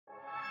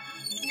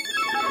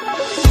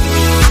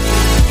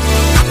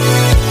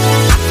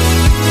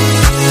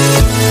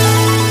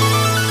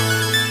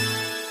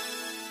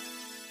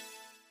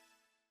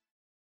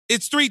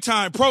It's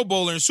three-time Pro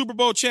Bowler and Super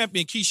Bowl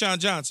champion Keyshawn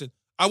Johnson.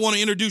 I want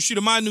to introduce you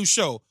to my new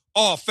show,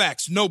 All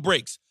Facts, No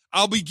Breaks.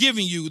 I'll be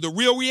giving you the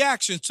real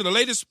reactions to the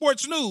latest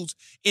sports news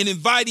and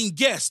inviting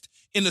guests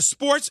in the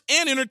sports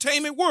and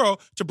entertainment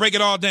world to break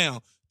it all down.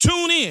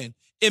 Tune in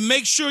and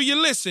make sure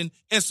you listen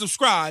and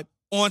subscribe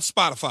on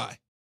Spotify.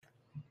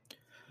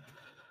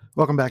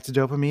 Welcome back to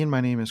Dopamine.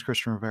 My name is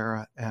Christian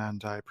Rivera,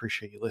 and I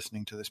appreciate you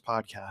listening to this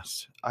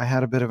podcast. I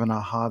had a bit of an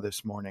aha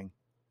this morning.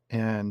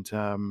 And,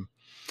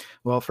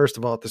 well, first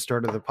of all, at the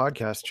start of the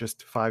podcast,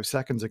 just 5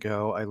 seconds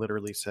ago, I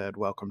literally said,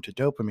 welcome to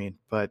Dopamine.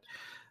 But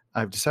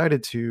I've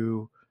decided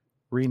to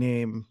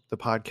rename the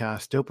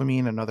podcast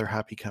Dopamine and Other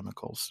Happy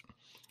Chemicals.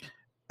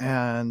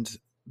 And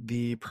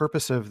the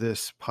purpose of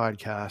this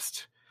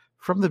podcast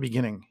from the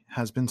beginning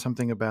has been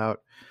something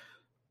about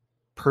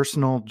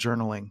personal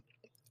journaling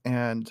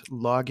and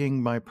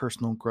logging my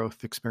personal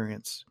growth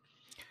experience.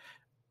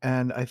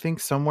 And I think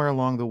somewhere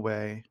along the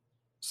way,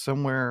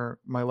 somewhere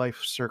my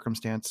life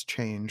circumstance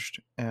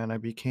changed and I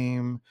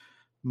became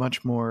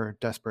much more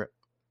desperate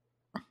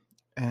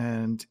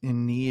and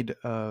in need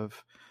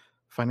of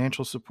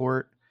financial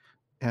support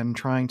and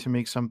trying to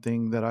make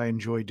something that I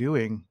enjoy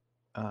doing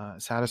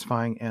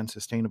satisfying and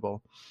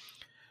sustainable.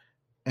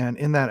 And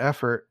in that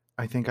effort,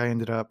 I think I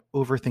ended up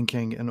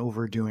overthinking and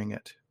overdoing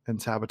it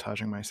and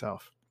sabotaging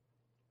myself.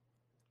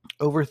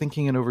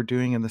 Overthinking and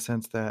overdoing in the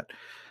sense that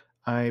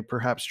I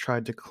perhaps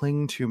tried to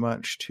cling too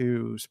much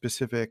to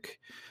specific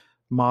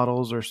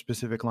models or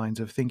specific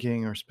lines of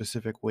thinking or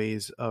specific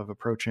ways of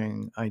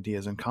approaching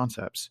ideas and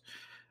concepts.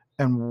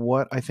 And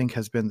what I think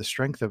has been the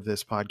strength of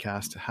this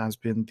podcast has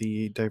been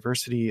the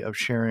diversity of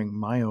sharing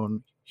my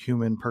own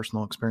human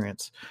personal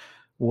experience,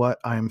 what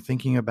I'm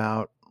thinking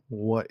about,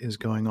 what is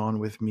going on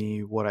with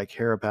me, what I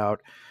care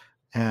about,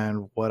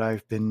 and what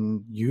I've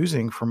been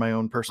using for my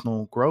own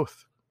personal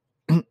growth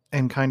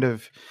and kind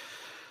of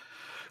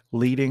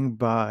leading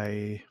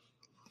by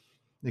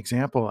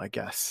example, I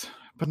guess,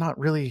 but not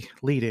really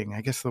leading.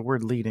 I guess the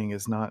word leading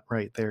is not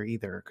right there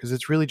either, because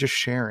it's really just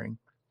sharing.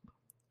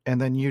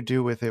 And then you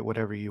do with it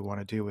whatever you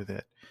want to do with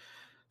it.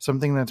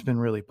 Something that's been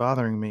really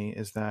bothering me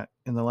is that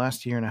in the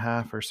last year and a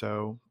half or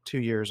so, 2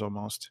 years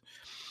almost,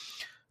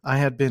 I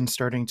had been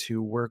starting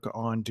to work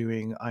on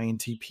doing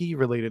INTP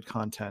related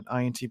content,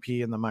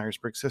 INTP in the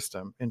Myers-Briggs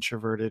system,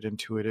 introverted,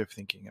 intuitive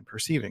thinking and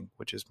perceiving,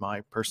 which is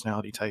my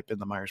personality type in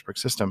the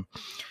Myers-Briggs system.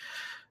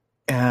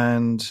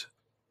 And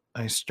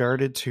I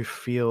started to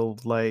feel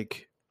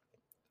like,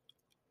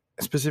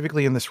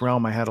 specifically in this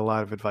realm, I had a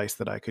lot of advice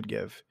that I could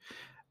give.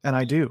 And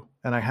I do,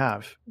 and I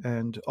have,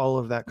 and all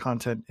of that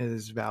content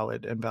is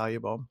valid and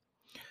valuable.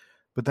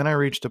 But then I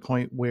reached a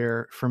point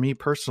where, for me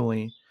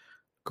personally,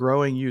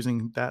 growing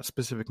using that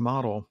specific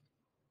model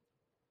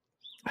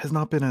has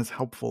not been as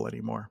helpful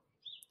anymore.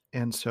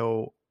 And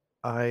so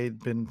I've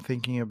been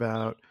thinking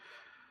about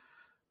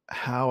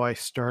how I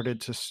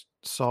started to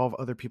solve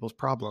other people's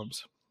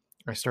problems.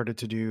 I started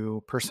to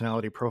do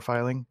personality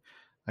profiling.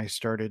 I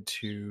started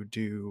to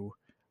do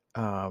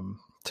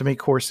to make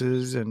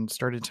courses and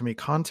started to make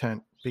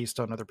content based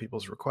on other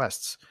people's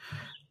requests.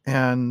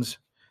 And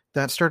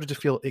that started to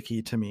feel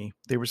icky to me.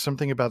 There was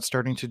something about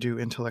starting to do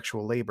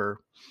intellectual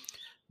labor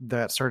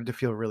that started to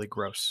feel really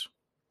gross.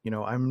 You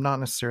know, I'm not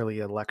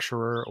necessarily a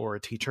lecturer or a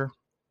teacher.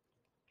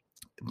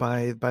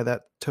 By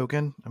that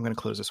token, I'm going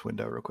to close this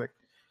window real quick.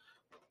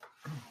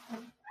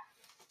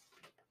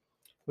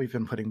 We've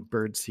been putting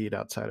bird seed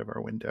outside of our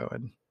window,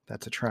 and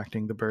that's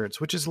attracting the birds,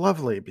 which is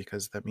lovely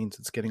because that means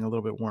it's getting a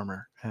little bit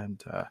warmer,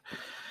 and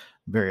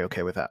very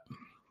okay with that.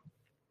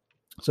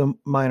 So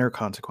minor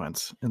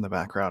consequence in the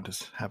background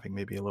is having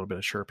maybe a little bit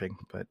of chirping,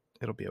 but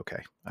it'll be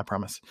okay. I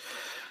promise.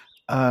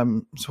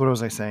 So what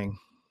was I saying?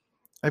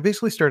 I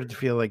basically started to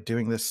feel like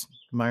doing this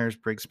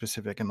Myers-Briggs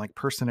specific and like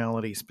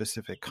personality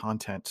specific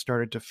content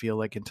started to feel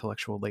like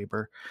intellectual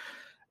labor.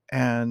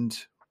 And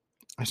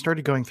I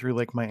started going through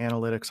like my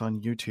analytics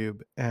on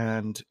YouTube,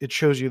 and it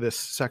shows you this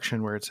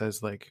section where it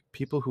says like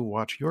people who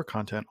watch your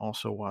content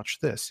also watch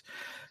this.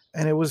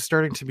 And it was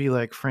starting to be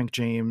like Frank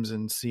James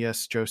and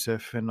C.S.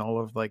 Joseph and all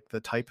of like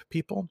the type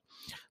people,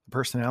 the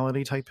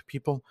personality type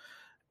people.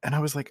 And I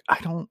was like,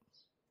 I'm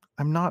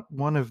not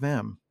one of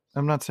them.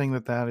 I'm not saying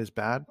that that is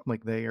bad.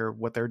 Like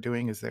what they're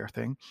doing is their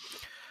thing,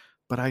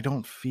 but I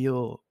don't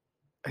feel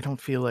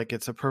like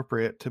it's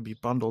appropriate to be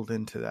bundled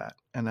into that.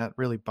 And that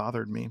really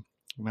bothered me.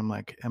 And I'm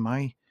like, am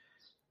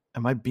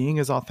I being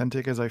as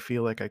authentic as I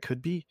feel like I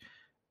could be?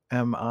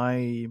 Am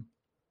I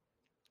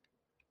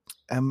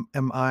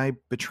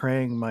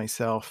betraying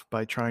myself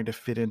by trying to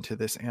fit into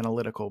this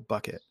analytical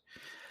bucket?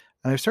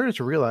 And I've started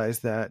to realize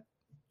that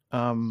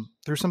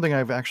there's something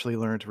I've actually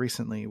learned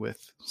recently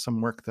with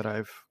some work that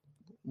I've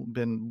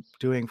been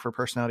doing for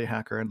Personality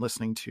Hacker and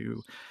listening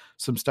to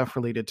some stuff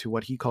related to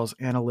what he calls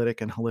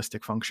analytic and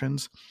holistic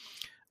functions.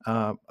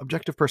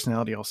 Objective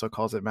personality also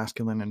calls it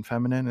masculine and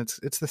feminine.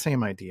 It's the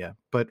same idea,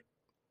 but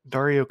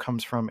Dario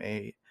comes from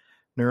a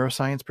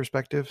neuroscience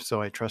perspective, so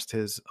I trust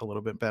his a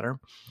little bit better,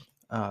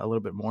 a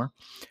little bit more.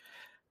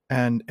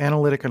 And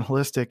analytic and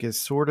holistic is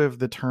sort of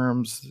the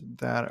terms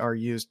that are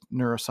used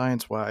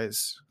neuroscience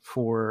wise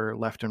for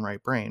left and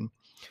right brain.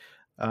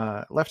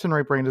 Left and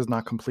right brain is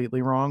not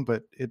completely wrong,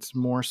 but it's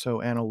more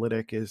so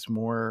analytic is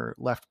more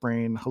left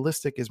brain.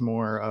 Holistic is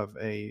more of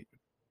a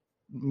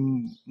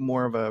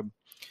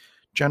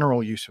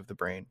general use of the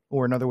brain,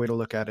 or another way to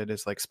look at it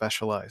is like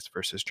specialized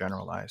versus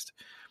generalized.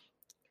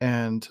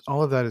 And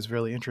all of that is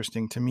really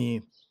interesting to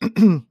me,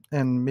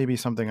 and maybe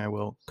something I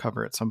will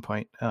cover at some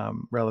point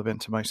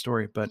relevant to my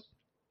story. But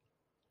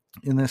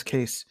in this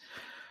case,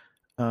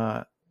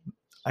 I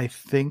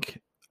think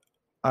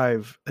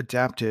I've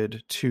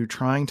adapted to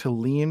trying to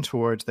lean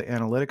towards the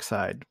analytic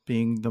side,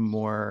 being the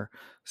more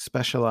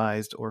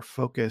specialized or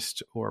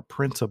focused or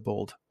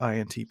principled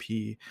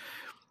INTP,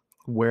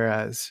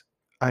 whereas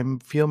I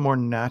feel more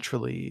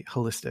naturally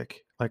holistic.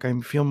 Like I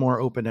feel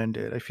more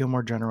open-ended. I feel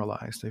more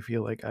generalized. I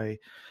feel like I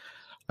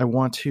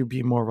want to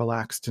be more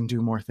relaxed and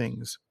do more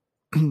things.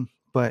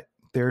 But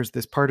there's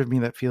this part of me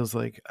that feels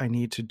like I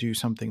need to do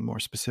something more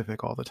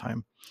specific all the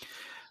time,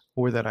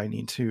 or that I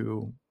need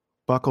to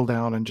buckle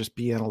down and just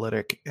be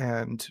analytic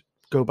and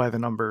go by the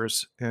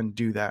numbers and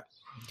do that.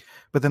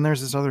 But then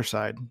there's this other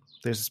side.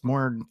 There's this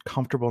more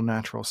comfortable,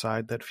 natural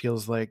side that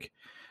feels like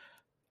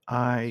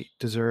I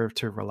deserve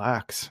to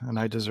relax and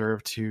I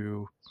deserve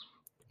to,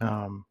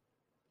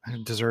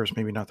 deserves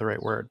maybe not the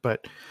right word,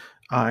 but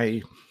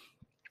I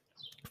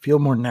feel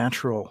more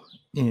natural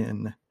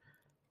in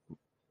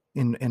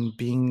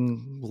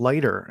being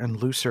lighter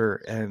and looser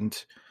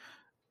and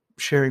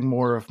sharing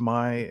more of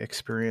my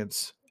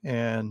experience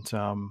and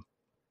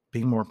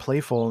being more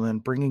playful, and then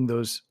bringing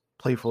those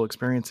playful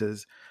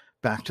experiences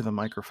back to the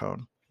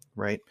microphone,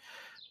 right?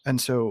 And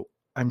so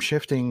I'm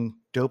shifting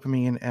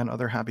dopamine and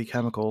other happy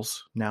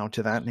chemicals now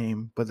to that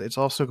name, but it's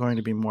also going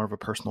to be more of a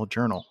personal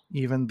journal.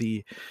 Even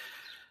the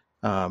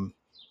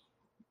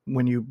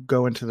when you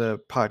go into the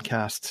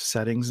podcast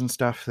settings and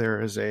stuff,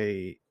 there is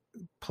a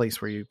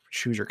place where you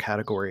choose your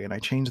category, and I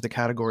changed the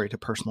category to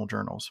personal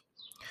journals.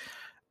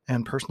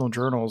 And personal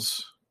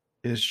journals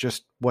is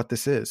just what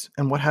this is,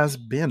 and what has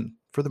been,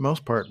 for the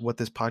most part, what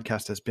this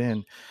podcast has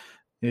been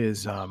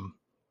is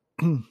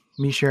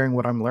me sharing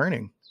what I'm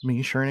learning,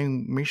 me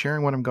sharing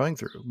what I'm going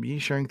through, me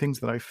sharing things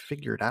that I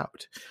figured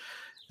out.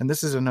 And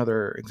this is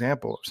another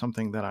example of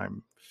something that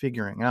I'm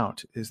figuring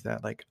out, is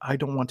that like I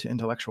don't want to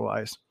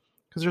intellectualize,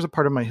 because there's a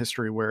part of my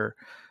history where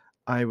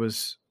I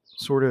was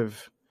sort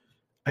of,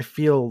 I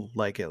feel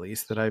like at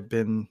least that I've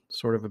been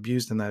sort of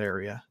abused in that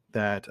area,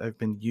 that I've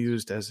been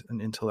used as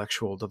an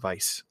intellectual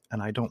device.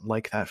 And I don't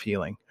like that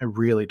feeling. I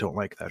really don't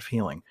like that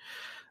feeling.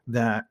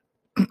 That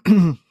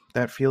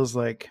that feels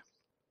like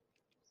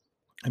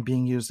I'm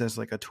being used as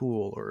like a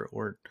tool,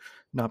 or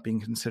not being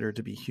considered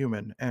to be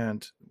human.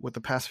 And with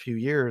the past few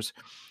years,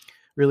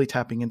 really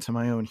tapping into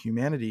my own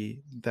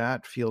humanity,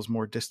 that feels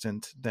more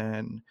distant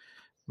than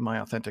my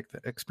authentic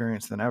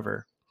experience than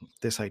ever.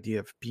 This idea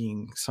of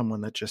being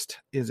someone that just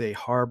is a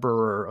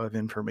harborer of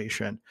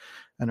information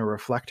and a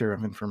reflector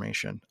of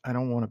information. I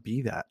don't want to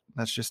be that.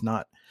 That's just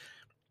not,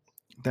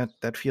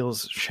 that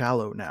feels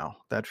shallow now.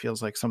 That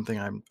feels like something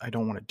I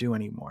don't want to do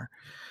anymore.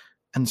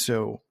 And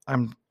so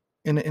I'm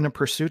in a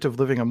pursuit of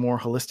living a more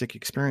holistic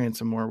experience,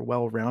 a more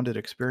well-rounded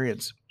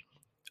experience.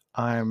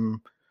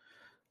 I'm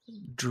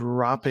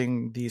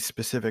dropping these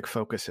specific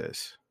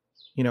focuses.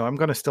 I'm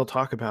going to still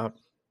talk about,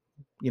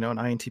 an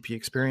INTP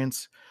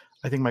experience.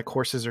 I think my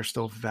courses are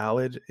still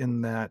valid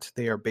in that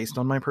they are based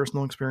on my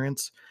personal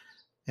experience,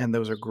 and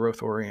those are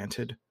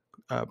growth-oriented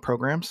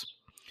programs.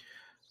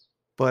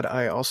 But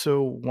I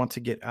also want to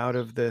get out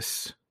of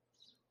this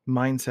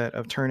mindset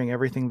of turning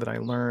everything that I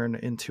learn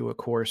into a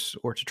course,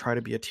 or to try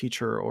to be a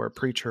teacher or a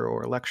preacher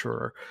or a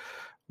lecturer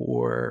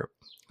or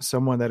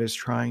someone that is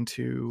trying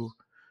to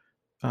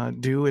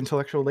do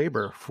intellectual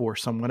labor for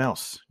someone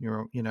else,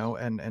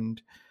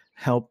 and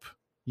help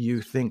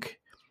you think.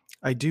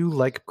 I do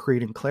like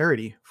creating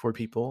clarity for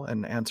people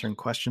and answering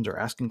questions or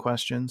asking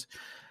questions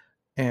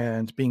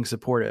and being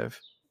supportive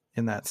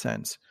in that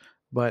sense.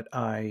 But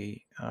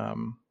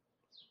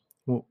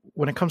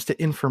when it comes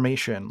to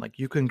information, like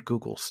you can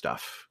Google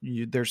stuff.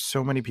 There's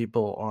so many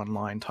people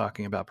online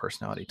talking about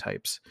personality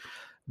types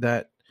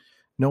that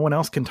no one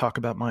else can talk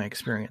about my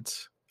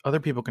experience. Other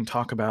people can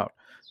talk about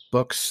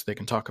books. They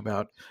can talk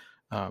about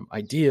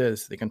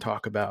ideas. They can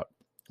talk about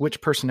which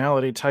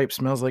personality type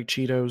smells like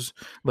Cheetos.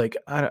 Like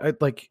I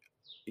like,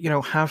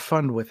 have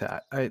fun with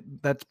that.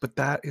 But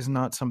that is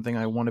not something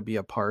I want to be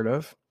a part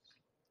of.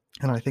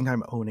 And I think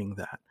I'm owning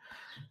that.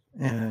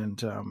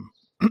 And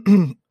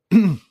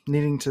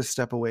needing to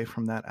step away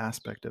from that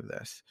aspect of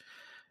this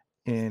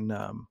in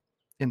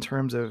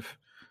terms of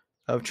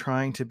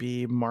trying to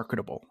be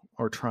marketable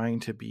or trying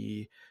to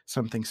be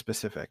something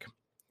specific,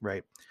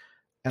 right?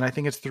 And I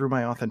think it's through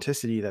my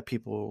authenticity that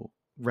people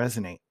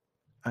resonate.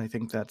 I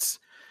think that's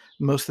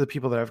most of the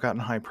people that I've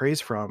gotten high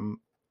praise from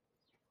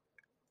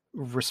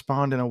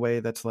respond in a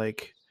way that's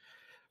like,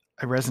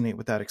 I resonate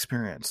with that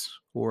experience,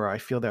 or I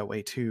feel that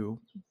way too,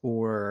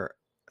 or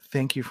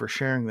thank you for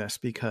sharing this,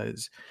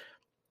 because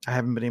I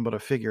haven't been able to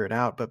figure it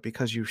out, but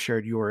because you've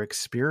shared your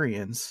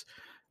experience,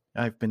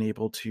 I've been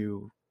able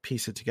to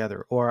piece it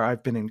together, or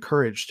I've been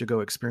encouraged to go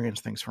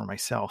experience things for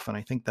myself. And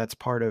I think that's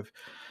part of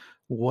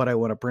what I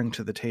want to bring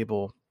to the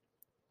table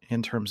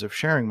in terms of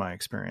sharing my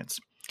experience.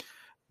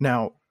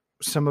 Now,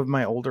 some of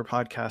my older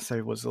podcasts,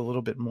 I was a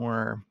little bit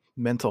more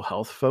mental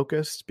health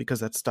focused because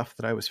that's stuff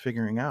that I was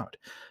figuring out.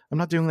 I'm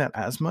not doing that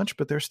as much,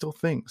 but there's still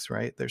things,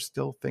 right? There's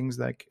still things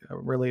that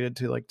related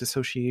to like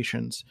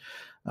dissociations.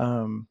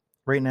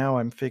 Right now,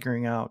 I'm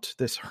figuring out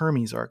this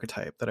Hermes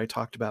archetype that I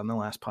talked about in the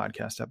last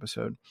podcast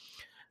episode.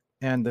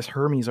 And this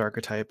Hermes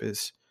archetype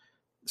is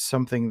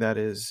something that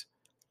is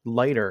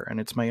lighter, and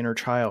it's my inner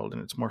child,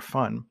 and it's more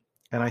fun.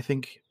 And I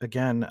think,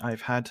 again,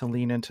 I've had to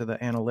lean into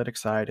the analytic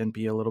side and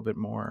be a little bit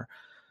more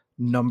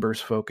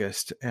numbers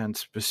focused and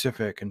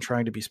specific and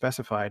trying to be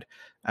specified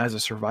as a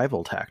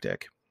survival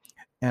tactic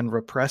and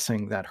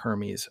repressing that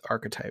Hermes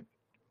archetype.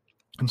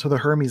 And so the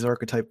Hermes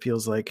archetype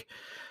feels like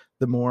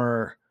the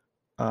more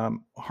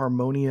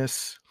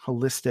harmonious,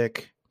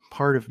 holistic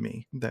part of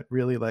me that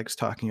really likes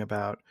talking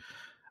about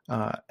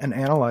and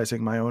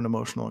analyzing my own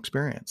emotional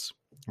experience,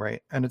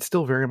 right? And it's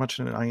still very much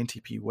in an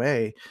INTP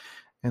way,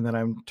 and that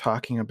I'm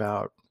talking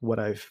about what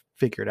I've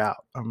figured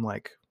out. I'm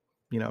like,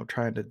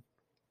 trying to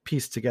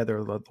piece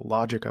together the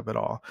logic of it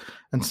all.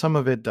 And some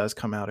of it does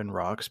come out in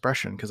raw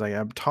expression because I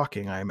am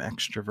talking, I'm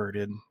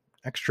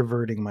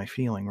extroverting my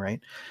feeling, right?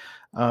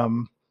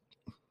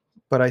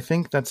 But I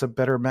think that's a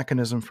better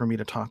mechanism for me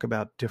to talk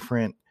about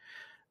different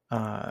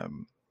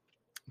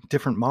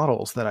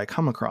models that I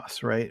come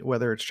across, right?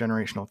 Whether it's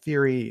generational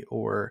theory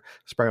or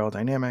spiral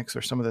dynamics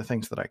or some of the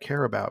things that I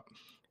care about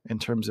in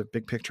terms of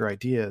big picture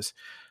ideas.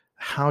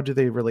 How do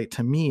they relate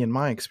to me in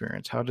my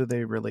experience? How do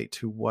they relate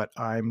to what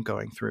I'm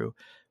going through?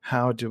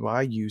 How do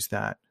I use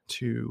that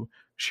to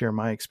share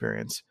my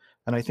experience?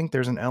 And I think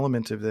there's an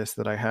element of this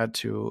that I had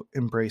to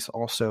embrace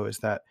also, is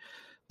that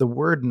the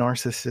word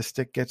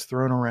narcissistic gets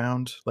thrown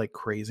around like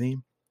crazy.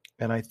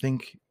 And I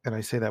think, and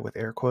I say that with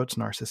air quotes,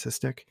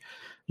 narcissistic,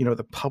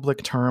 the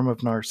public term of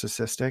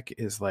narcissistic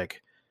is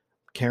like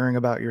caring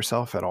about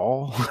yourself at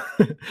all.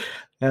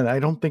 And I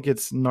don't think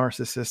it's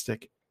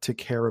narcissistic to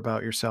care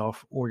about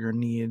yourself or your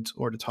needs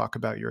or to talk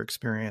about your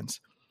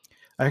experience.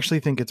 I actually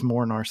think it's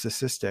more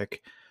narcissistic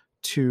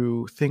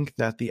to think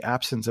that the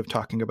absence of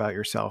talking about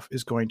yourself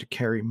is going to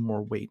carry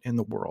more weight in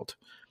the world.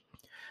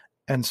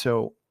 And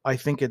so I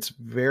think it's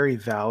very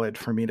valid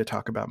for me to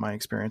talk about my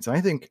experience. And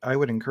I think I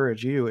would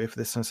encourage you, if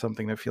this is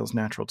something that feels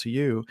natural to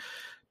you,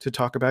 to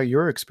talk about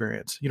your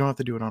experience. You don't have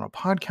to do it on a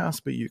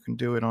podcast, but you can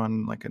do it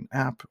on like an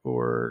app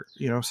or,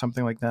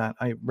 something like that.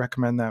 I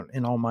recommend that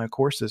in all my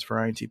courses for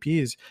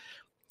INTPs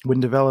when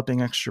developing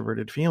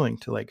extroverted feeling,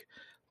 to like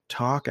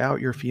talk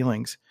out your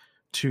feelings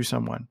to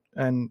someone.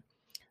 And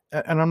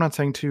I'm not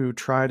saying to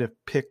try to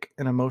pick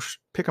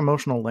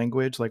emotional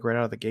language like right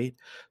out of the gate.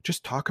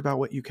 Just talk about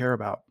what you care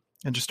about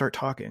and just start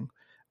talking,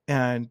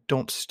 and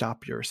don't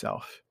stop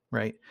yourself.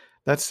 Right.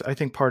 That's, I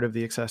think, part of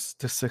the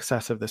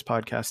success of this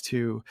podcast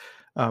too.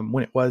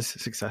 When it was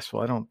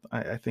successful,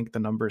 I think the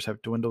numbers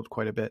have dwindled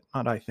quite a bit.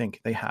 Not I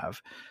think, they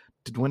have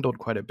dwindled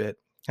quite a bit.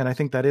 And I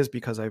think that is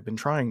because I've been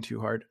trying too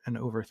hard and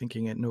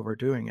overthinking it and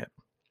overdoing it.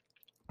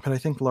 But I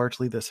think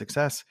largely the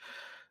success,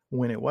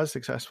 when it was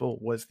successful,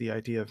 was the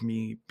idea of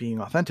me being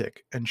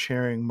authentic and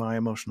sharing my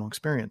emotional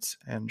experience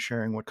and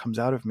sharing what comes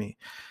out of me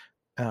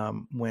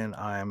when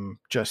I'm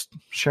just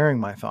sharing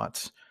my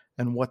thoughts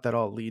and what that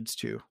all leads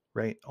to,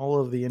 right? All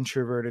of the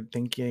introverted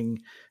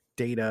thinking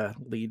data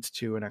leads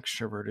to an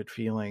extroverted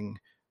feeling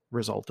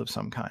result of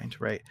some kind,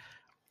 right?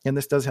 And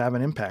this does have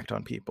an impact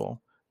on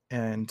people.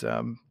 And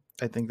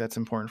I think that's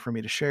important for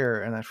me to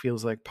share. And that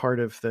feels like part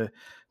of the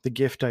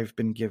gift I've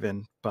been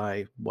given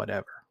by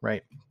whatever,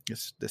 right?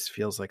 This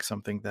feels like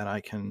something that I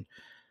can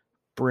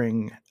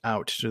bring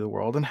out to the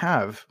world and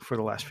have for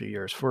the last few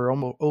years, for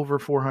almost over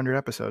 400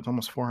 episodes,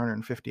 almost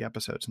 450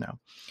 episodes now.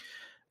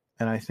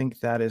 And I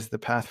think that is the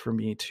path for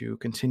me to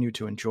continue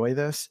to enjoy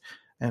this.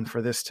 And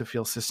for this to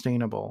feel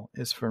sustainable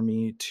is for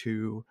me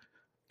to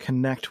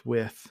connect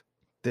with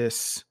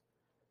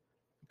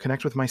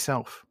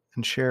myself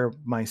and share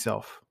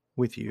myself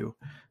with you.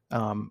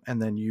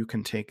 And then you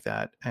can take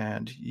that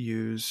and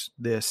use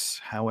this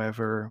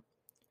however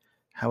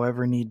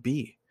need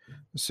be.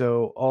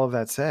 So all of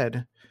that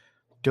said,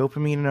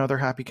 dopamine and other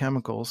happy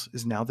chemicals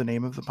is now the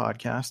name of the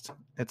podcast.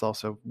 It's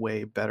also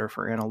way better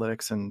for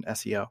analytics and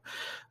SEO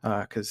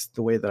because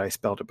the way that I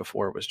spelled it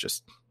before was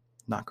just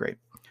not great.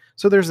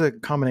 So there's a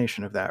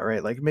combination of that,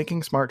 right? Like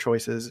making smart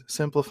choices,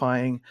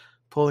 simplifying,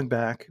 pulling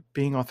back,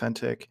 being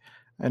authentic,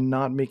 and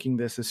not making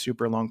this a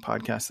super long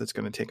podcast that's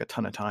going to take a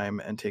ton of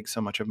time and take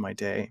so much of my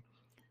day,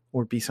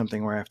 or be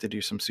something where I have to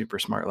do some super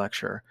smart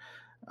lecture.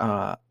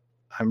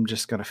 I'm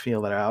just going to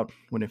feel it out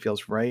when it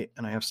feels right.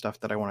 And I have stuff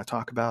that I want to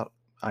talk about,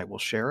 I will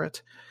share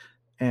it.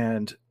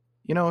 And,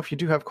 if you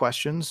do have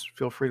questions,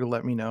 feel free to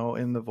let me know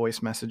in the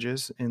voice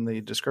messages. In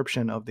the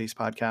description of these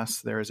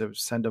podcasts, there is a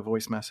send a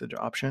voice message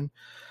option.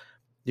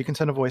 you can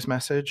send a voice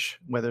message,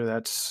 whether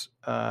that's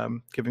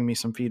giving me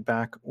some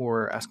feedback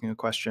or asking a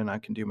question. I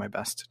can do my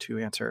best to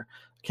answer.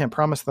 I can't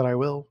promise that I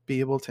will be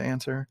able to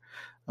answer.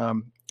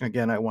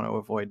 Again, I want to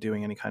avoid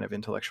doing any kind of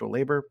intellectual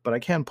labor, but I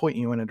can point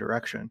you in a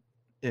direction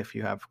if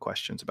you have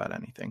questions about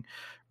anything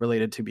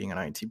related to being an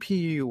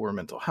INTP or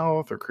mental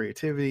health or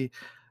creativity.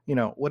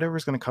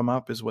 Whatever's going to come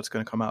up is what's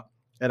going to come up.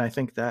 And I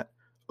think that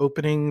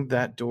opening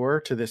that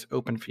door to this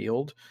open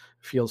field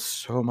feels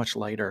so much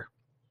lighter.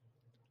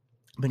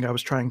 I think I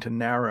was trying to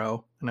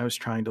narrow and I was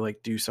trying to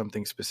do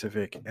something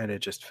specific, and it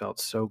just felt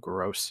so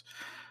gross.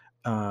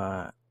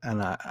 And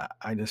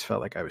I just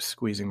felt like I was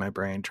squeezing my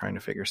brain trying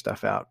to figure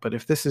stuff out. But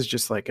if this is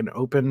just like an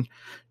open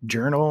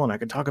journal and I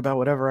can talk about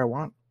whatever I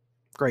want,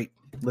 great,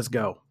 let's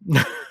go.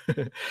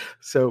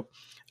 So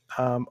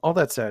all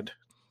that said,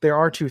 there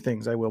are two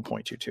things I will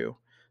point you to.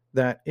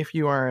 That if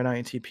you are an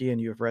INTP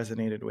and you have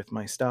resonated with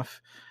my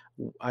stuff,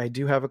 I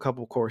do have a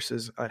couple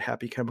courses at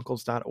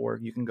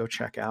happychemicals.org you can go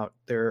check out.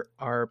 There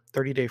are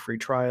 30-day free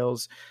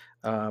trials,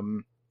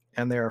 and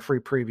there are free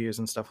previews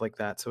and stuff like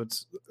that. So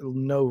it's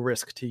no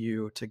risk to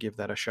you to give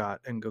that a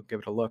shot and go give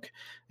it a look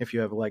if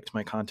you have liked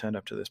my content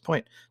up to this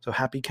point. So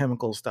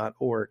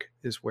happychemicals.org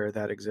is where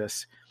that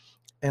exists.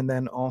 And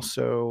then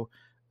also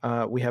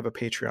we have a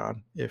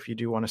Patreon. If you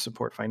do want to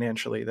support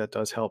financially, that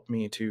does help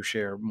me to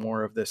share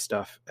more of this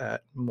stuff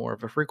at more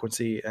of a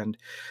frequency and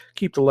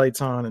keep the lights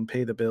on and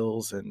pay the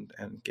bills and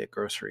get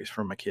groceries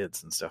for my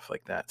kids and stuff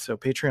like that. So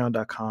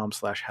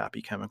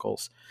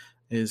patreon.com/happychemicals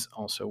is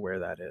also where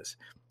that is.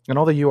 And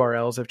all the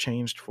URLs have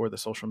changed for the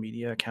social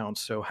media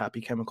accounts. So Happy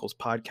Chemicals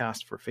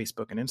Podcast for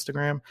Facebook and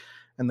Instagram,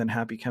 and then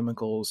Happy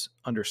Chemicals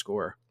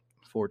 _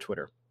 for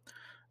Twitter.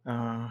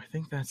 I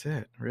think that's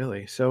it,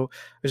 really. So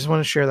I just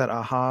want to share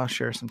that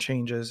share some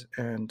changes,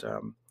 and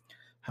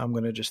how I'm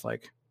going to just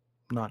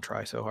not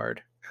try so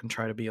hard and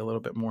try to be a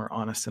little bit more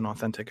honest and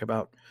authentic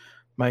about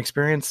my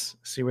experience,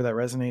 see where that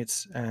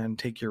resonates, and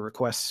take your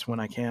requests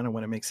when I can and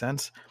when it makes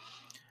sense,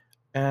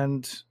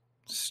 and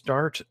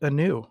start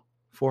anew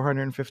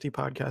 450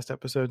 podcast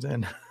episodes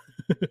in.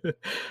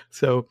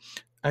 So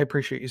I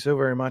appreciate you so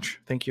very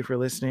much. Thank you for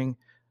listening,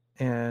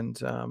 and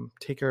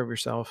take care of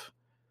yourself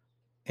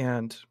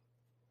and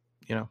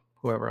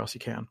whoever else you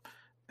can,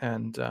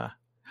 and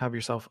have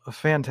yourself a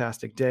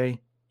fantastic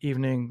day,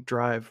 evening,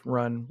 drive,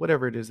 run,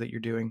 whatever it is that you're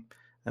doing.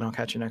 And I'll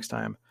catch you next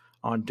time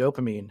on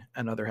Dopamine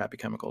and Other Happy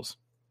Chemicals.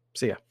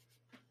 See ya.